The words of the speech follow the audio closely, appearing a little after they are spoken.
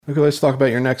Okay, let's talk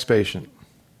about your next patient.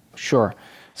 Sure.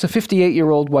 It's a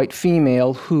 58-year-old white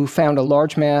female who found a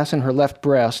large mass in her left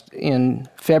breast in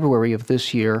February of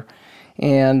this year.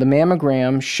 And the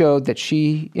mammogram showed that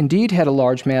she indeed had a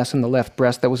large mass in the left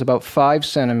breast that was about 5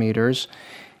 centimeters,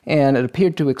 and it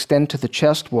appeared to extend to the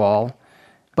chest wall.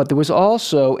 But there was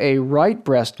also a right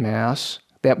breast mass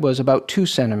that was about 2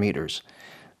 centimeters.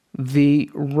 The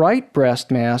right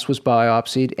breast mass was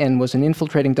biopsied and was an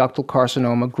infiltrating ductal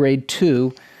carcinoma, grade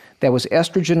 2, that was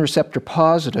estrogen receptor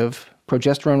positive,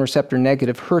 progesterone receptor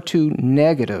negative, HER2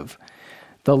 negative.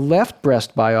 The left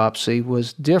breast biopsy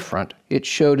was different. It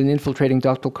showed an infiltrating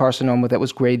ductal carcinoma that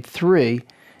was grade 3,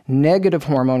 negative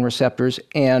hormone receptors,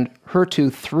 and HER2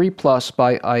 3+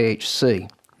 by IHC.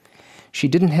 She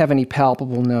didn't have any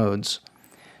palpable nodes.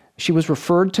 She was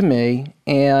referred to me,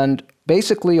 and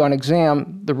basically on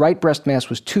exam, the right breast mass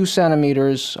was 2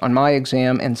 centimeters on my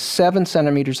exam and 7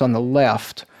 centimeters on the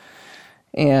left,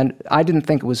 and I didn't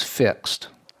think it was fixed.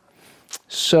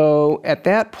 So at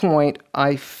that point,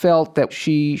 I felt that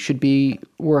she should be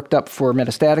worked up for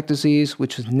metastatic disease,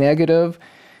 which was negative,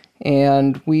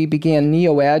 and we began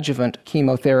neoadjuvant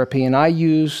chemotherapy, and I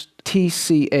used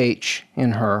TCH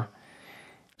in her.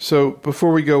 So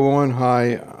before we go on,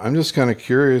 I'm just kind of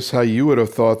curious how you would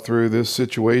have thought through this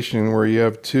situation where you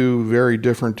have two very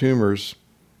different tumors.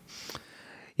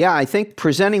 Yeah, I think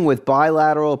presenting with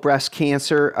bilateral breast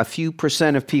cancer, a few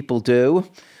percent of people do.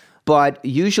 But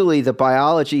usually the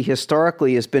biology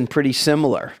historically has been pretty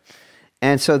similar.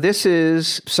 And so this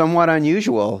is somewhat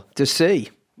unusual to see.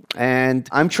 And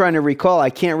I'm trying to recall,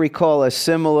 I can't recall a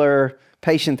similar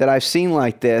patient that I've seen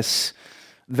like this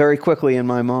very quickly in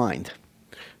my mind.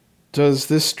 Does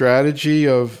this strategy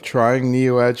of trying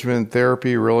neoadjuvant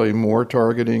therapy really more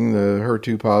targeting the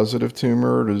HER2 positive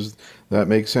tumor? Does that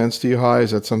make sense to you, Hy?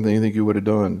 Is that something you think you would have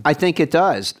done? I think it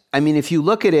does. I mean, if you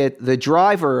look at it, the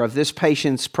driver of this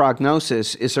patient's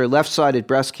prognosis is her left-sided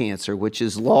breast cancer, which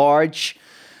is large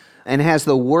and has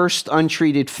the worst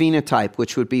untreated phenotype,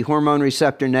 which would be hormone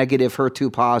receptor negative,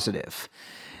 HER2 positive.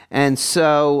 And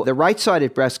so the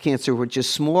right-sided breast cancer, which is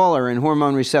smaller and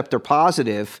hormone receptor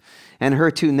positive and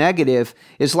HER2 negative,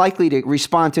 is likely to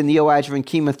respond to neoadjuvant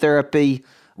chemotherapy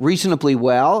reasonably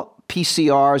well.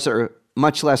 PCRs are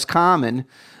much less common,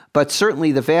 but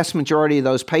certainly the vast majority of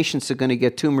those patients are going to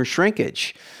get tumor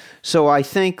shrinkage. So I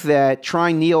think that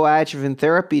trying neoadjuvant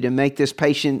therapy to make this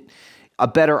patient a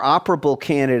better operable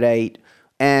candidate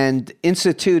and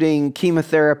instituting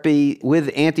chemotherapy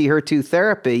with anti-HER2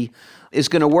 therapy is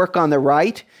going to work on the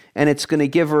right, and it's going to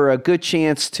give her a good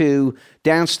chance to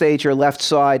downstage her left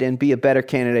side and be a better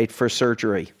candidate for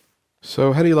surgery.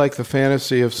 So how do you like the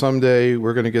fantasy of someday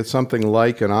we're going to get something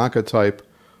like an Oncotype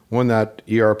on that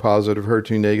ER-positive,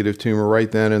 HER2-negative tumor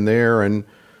right then and there, and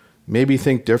maybe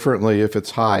think differently if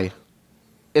it's high?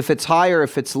 If it's high or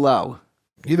if it's low?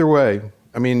 Either way.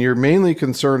 I mean, you're mainly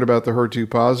concerned about the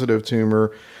HER2-positive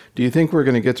tumor. Do you think we're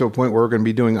going to get to a point where we're going to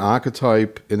be doing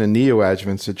Oncotype in a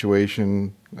neoadjuvant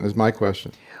situation? That is my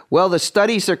question. Well, the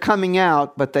studies are coming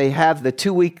out, but they have the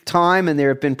 2-week time, and there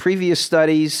have been previous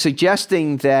studies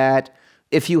suggesting that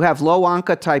if you have low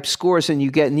Oncotype scores and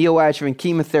you get neoadjuvant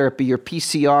chemotherapy, your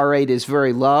PCR rate is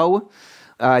very low.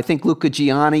 I think Luca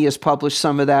Gianni has published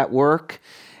some of that work.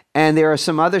 And there are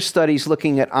some other studies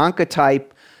looking at Oncotype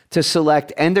to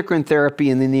select endocrine therapy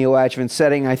in the neoadjuvant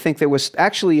setting. I think there was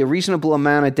actually a reasonable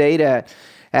amount of data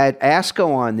at ASCO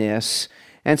on this.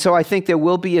 And so I think there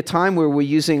will be a time where we're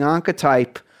using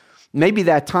Oncotype. Maybe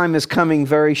that time is coming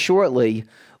very shortly,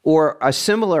 or a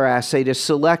similar assay to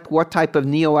select what type of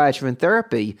neoadjuvant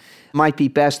therapy might be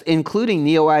best, including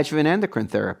neoadjuvant endocrine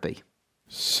therapy.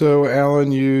 So,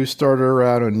 Allan, you started her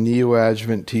out on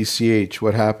neoadjuvant TCH.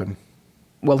 What happened?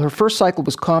 Well, her first cycle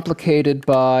was complicated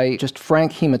by just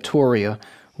frank hematuria,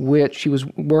 which she was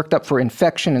worked up for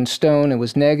infection and stone. It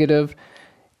was negative.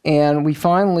 And we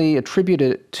finally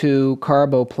attributed it to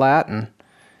carboplatin.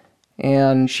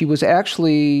 And she was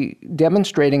actually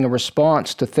demonstrating a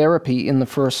response to therapy in the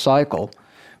first cycle.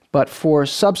 But for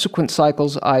subsequent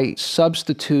cycles, I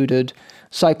substituted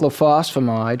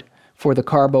cyclophosphamide for the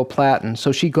carboplatin.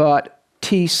 So she got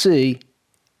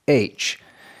TCH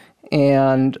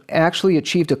and actually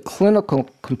achieved a clinical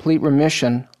complete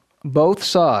remission, both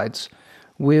sides,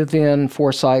 within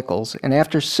 4 cycles. And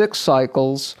after 6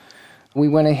 cycles, we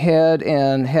went ahead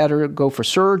and had her go for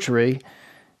surgery.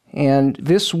 And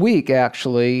this week,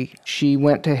 actually, she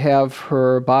went to have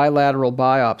her bilateral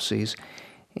biopsies.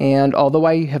 And although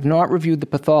I have not reviewed the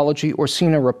pathology or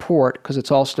seen a report, because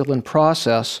it's all still in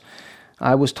process,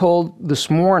 I was told this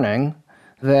morning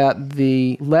that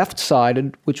the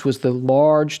left-sided, which was the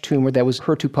large tumor that was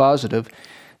HER2 positive,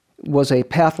 was a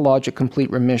pathologic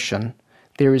complete remission.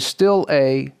 There is still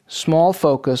a small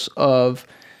focus of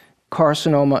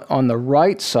carcinoma on the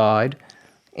right side,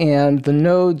 and the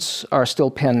nodes are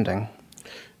still pending.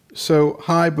 So,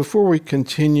 before we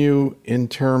continue in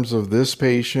terms of this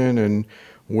patient and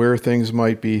where things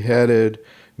might be headed,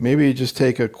 maybe just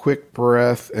take a quick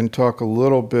breath and talk a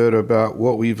little bit about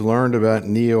what we've learned about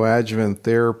neoadjuvant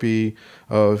therapy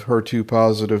of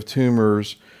HER2-positive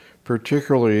tumors,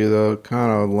 particularly the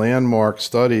kind of landmark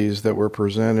studies that were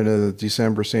presented at the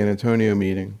December San Antonio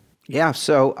meeting. Yeah,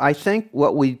 so I think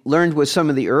what we learned with some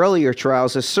of the earlier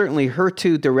trials is certainly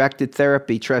HER2-directed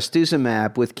therapy,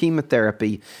 trastuzumab with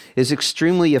chemotherapy, is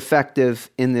extremely effective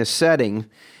in this setting.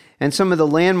 And some of the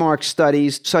landmark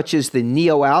studies, such as the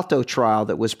NeoAlto trial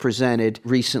that was presented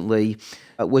recently,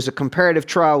 was a comparative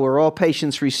trial where all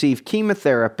patients received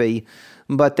chemotherapy,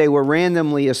 but they were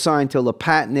randomly assigned to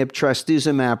lapatinib,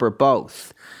 trastuzumab, or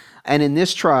both. And in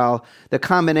this trial, the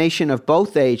combination of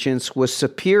both agents was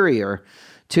superior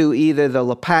to either the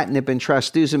lapatinib and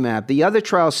trastuzumab. The other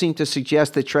trials seem to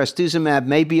suggest that trastuzumab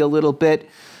may be a little bit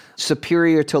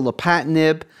superior to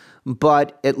lapatinib,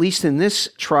 but at least in this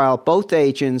trial, both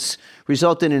agents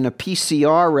resulted in a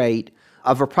PCR rate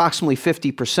of approximately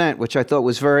 50%, which I thought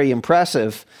was very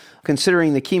impressive,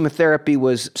 considering the chemotherapy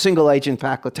was single-agent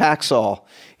paclitaxel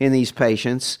in these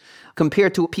patients,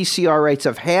 compared to PCR rates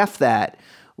of half that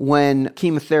when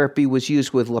chemotherapy was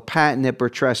used with lapatinib or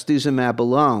trastuzumab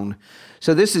alone.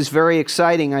 So this is very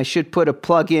exciting. I should put a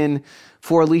plug in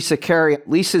for Lisa Carey.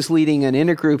 Lisa's leading an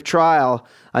intergroup trial,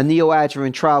 a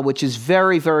neoadjuvant trial, which is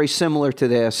very, very similar to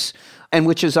this, and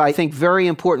which is, I think, very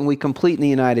important we complete in the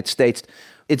United States.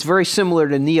 It's very similar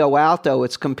to NeoAlto.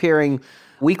 It's comparing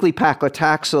weekly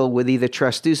paclitaxel with either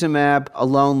trastuzumab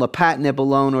alone, lapatinib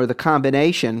alone, or the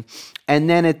combination. And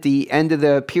then at the end of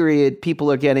the period,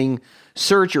 people are getting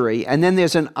surgery. And then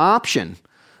there's an option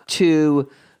to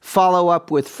follow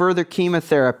up with further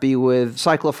chemotherapy with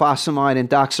cyclophosphamide and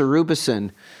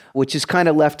doxorubicin, which is kind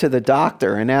of left to the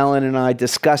doctor. And Allan and I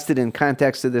discussed it in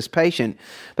context of this patient.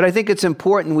 But I think it's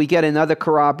important we get another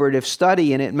corroborative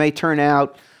study, and it may turn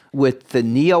out with the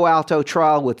NeoAlto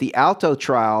trial, with the Alto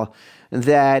trial,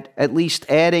 that at least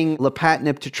adding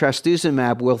lapatinib to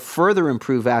trastuzumab will further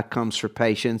improve outcomes for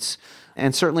patients.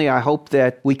 And certainly I hope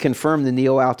that we confirm the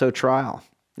NeoAlto trial.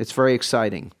 It's very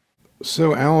exciting.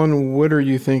 So, Allan, what are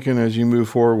you thinking as you move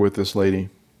forward with this lady?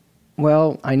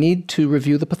 Well, I need to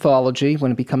review the pathology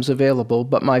when it becomes available,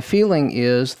 but my feeling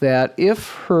is that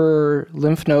if her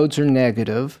lymph nodes are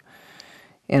negative,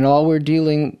 and all we're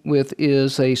dealing with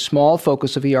is a small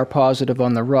focus of ER positive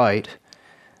on the right,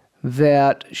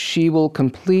 that she will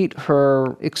complete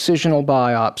her excisional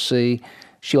biopsy,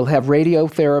 she'll have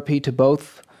radiotherapy to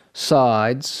both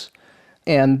sides,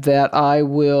 and that I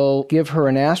will give her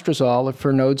an anastrozole if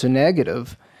her nodes are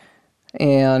negative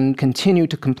and continue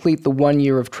to complete the 1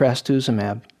 year of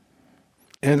trastuzumab.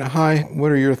 And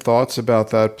what are your thoughts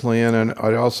about that plan? And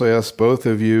I'd also ask both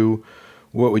of you,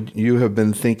 what would you have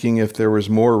been thinking if there was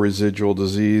more residual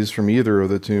disease from either of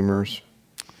the tumors?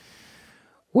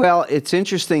 Well, it's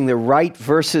interesting, the right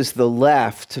versus the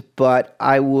left, but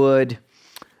I would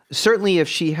certainly, if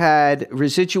she had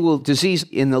residual disease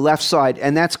in the left side,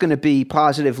 and that's going to be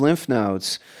positive lymph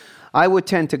nodes, I would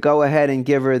tend to go ahead and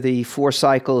give her the 4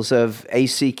 cycles of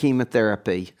AC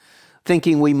chemotherapy,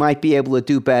 thinking we might be able to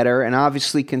do better, and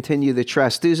obviously continue the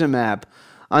trastuzumab.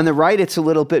 On the right, it's a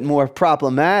little bit more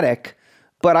problematic,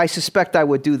 but I suspect I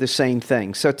would do the same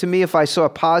thing. So to me, if I saw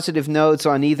positive nodes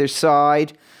on either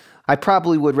side, I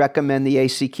probably would recommend the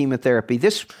AC chemotherapy.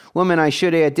 This woman, I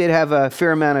should add, did have a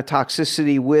fair amount of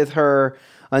toxicity with her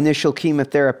initial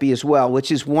chemotherapy as well,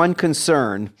 which is one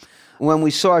concern. When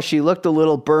we saw her, she looked a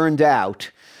little burned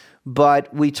out,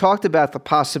 but we talked about the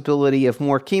possibility of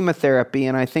more chemotherapy,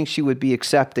 and I think she would be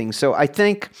accepting. So I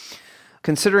think,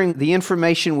 considering the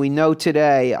information we know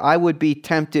today, I would be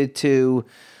tempted to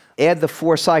add the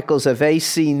 4 cycles of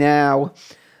AC now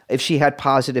if she had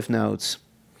positive nodes.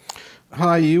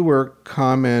 You were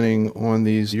commenting on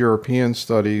these European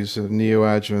studies of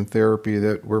neoadjuvant therapy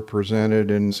that were presented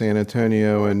in San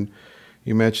Antonio, and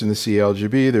you mentioned the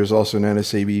CLGB. There's also an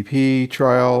NSABP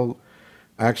trial.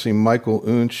 Actually, Michael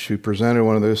Unch, who presented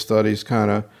one of those studies,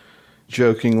 kind of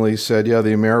jokingly said, yeah,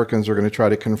 the Americans are going to try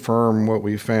to confirm what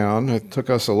we found. It took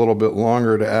us a little bit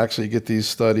longer to actually get these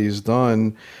studies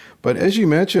done. But as you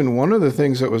mentioned, one of the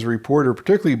things that was reported,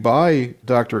 particularly by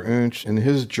Dr. Unch in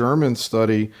his German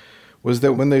study, was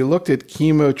that when they looked at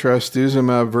chemo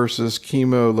trastuzumab versus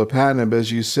chemo lapatinib,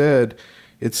 as you said,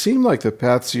 it seemed like the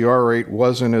path-CR rate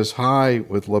wasn't as high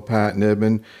with lapatinib,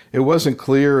 and it wasn't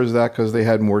clear, is that because they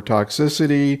had more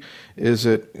toxicity? Is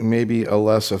it maybe a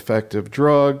less effective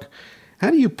drug? How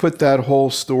do you put that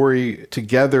whole story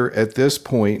together at this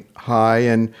point, Hy?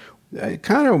 And it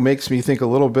kind of makes me think a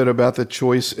little bit about the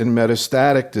choice in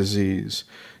metastatic disease.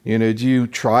 Do you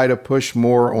try to push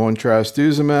more on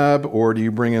trastuzumab, or do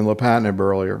you bring in lapatinib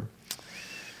earlier?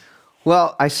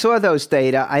 Well, I saw those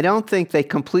data. I don't think they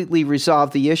completely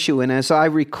resolved the issue. And as I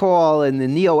recall in the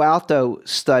Neo-Alto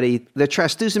study, the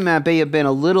trastuzumab may have been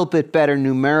a little bit better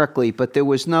numerically, but there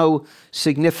was no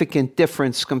significant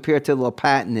difference compared to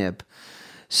lapatinib.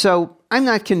 So I'm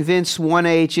not convinced one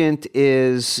agent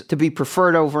is to be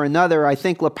preferred over another. I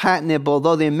think lapatinib,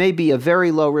 although there may be a very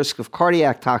low risk of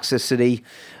cardiac toxicity,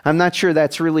 I'm not sure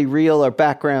that's really real or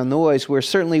background noise, where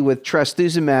certainly with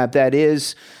trastuzumab, that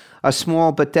is a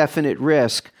small but definite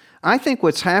risk. I think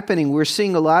what's happening, we're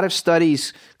seeing a lot of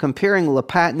studies comparing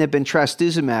lapatinib and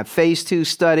trastuzumab, phase 2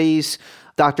 studies,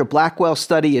 Dr. Blackwell's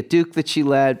study at Duke that she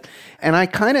led. And I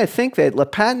kind of think that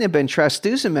lapatinib and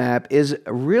trastuzumab is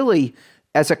really,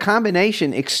 as a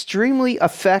combination, extremely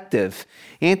effective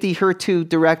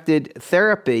anti-HER2-directed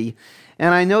therapy.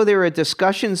 And I know there are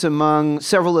discussions among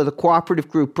several of the cooperative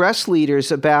group breast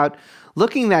leaders about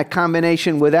looking at that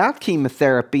combination without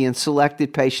chemotherapy in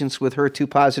selected patients with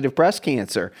HER2-positive breast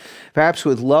cancer, perhaps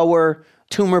with lower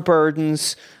tumor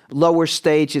burdens, lower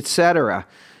stage, etc.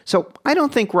 So I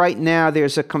don't think right now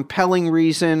there's a compelling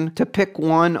reason to pick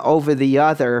one over the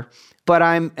other, but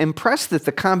I'm impressed that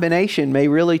the combination may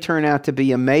really turn out to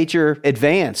be a major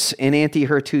advance in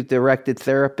anti-HER2-directed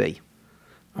therapy.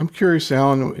 I'm curious,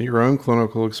 Allan, your own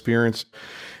clinical experience.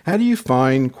 How do you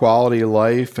find quality of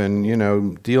life and,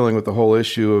 dealing with the whole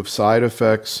issue of side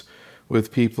effects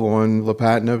with people on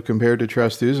lapatinib compared to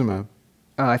trastuzumab?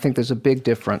 I think there's a big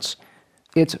difference.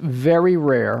 It's very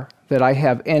rare that I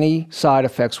have any side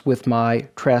effects with my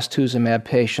trastuzumab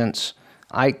patients.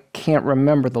 I can't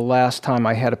remember the last time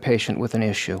I had a patient with an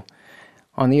issue.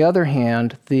 On the other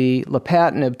hand, the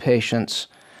lapatinib patients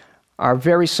are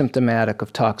very symptomatic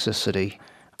of toxicity.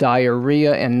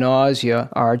 Diarrhea and nausea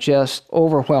are just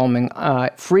overwhelming. I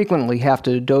frequently have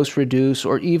to dose reduce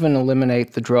or even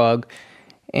eliminate the drug,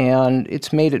 and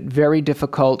it's made it very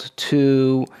difficult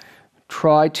to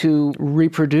try to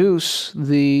reproduce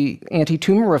the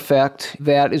anti-tumor effect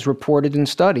that is reported in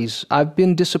studies. I've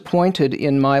been disappointed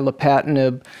in my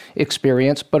lapatinib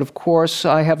experience, but of course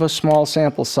I have a small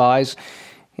sample size.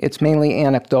 It's mainly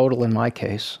anecdotal in my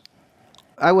case.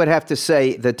 I would have to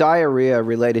say the diarrhea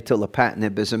related to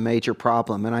lapatinib is a major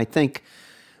problem. And I think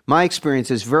my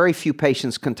experience is very few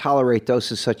patients can tolerate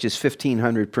doses such as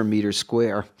 1,500 per meter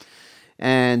square.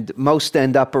 And most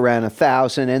end up around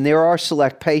 1,000. And there are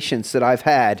select patients that I've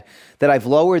had that I've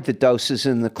lowered the doses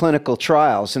in the clinical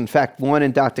trials. In fact, one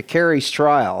in Dr. Carey's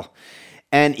trial.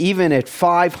 And even at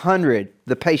 500,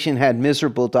 the patient had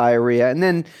miserable diarrhea. And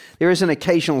then there is an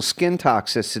occasional skin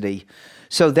toxicity.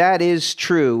 So that is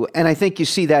true, and I think you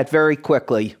see that very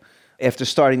quickly after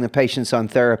starting the patients on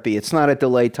therapy. It's not a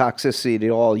delayed toxicity at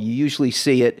all. You usually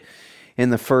see it in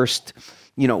the first,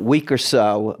 week or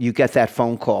so. You get that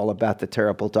phone call about the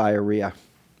terrible diarrhea.